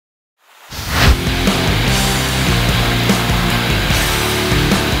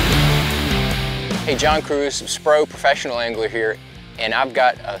Hey, John Cruz, Spro professional angler here, and I've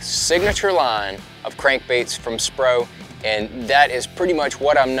got a signature line of crankbaits from Spro, and that is pretty much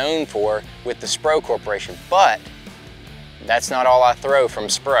what I'm known for with the Spro Corporation. But that's not all I throw from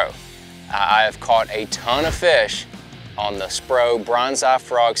Spro. I have caught a ton of fish on the Spro Bronzeye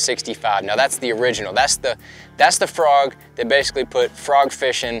Frog 65. Now that's the original. That's the frog that basically put frog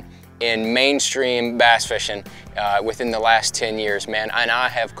fishing in mainstream bass fishing within the last 10 years, man. And I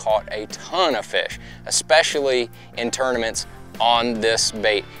have caught a ton of fish, especially in tournaments on this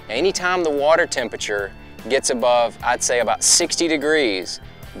bait. Now, anytime the water temperature gets above, I'd say about 60 degrees,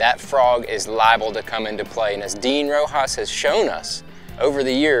 that frog is liable to come into play. And as Dean Rojas has shown us over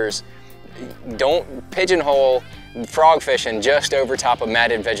the years, don't pigeonhole frog fishing just over top of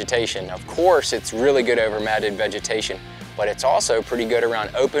matted vegetation. Of course, it's really good over matted vegetation, but it's also pretty good around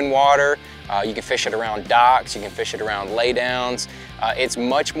open water. You can fish it around docks, you can fish it around laydowns. It's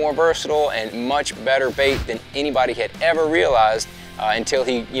much more versatile and much better bait than anybody had ever realized until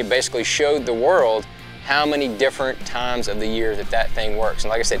he basically showed the world how many different times of the year that thing works. And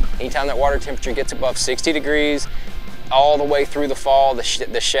like I said, anytime that water temperature gets above 60 degrees, all the way through the fall, the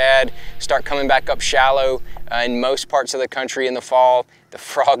shad start coming back up shallow in most parts of the country in the fall. The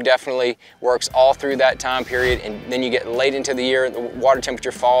frog definitely works all through that time period, and then you get late into the year, the water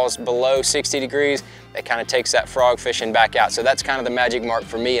temperature falls below 60 degrees, that kind of takes that frog fishing back out. So that's kind of the magic mark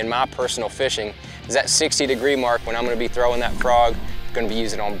for me in my personal fishing, is that 60-degree mark when I'm going to be throwing that frog. I'm going to be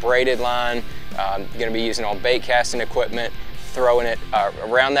using it on braided line, going to be using it on bait casting equipment, throwing it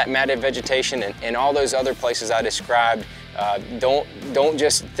around that matted vegetation and all those other places I described. Don't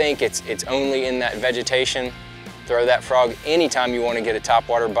just think it's only in that vegetation. Throw that frog anytime you want to get a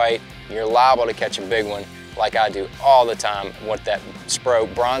topwater bite. You're liable to catch a big one like I do all the time with that Spro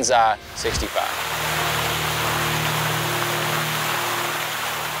Bronzeye 65.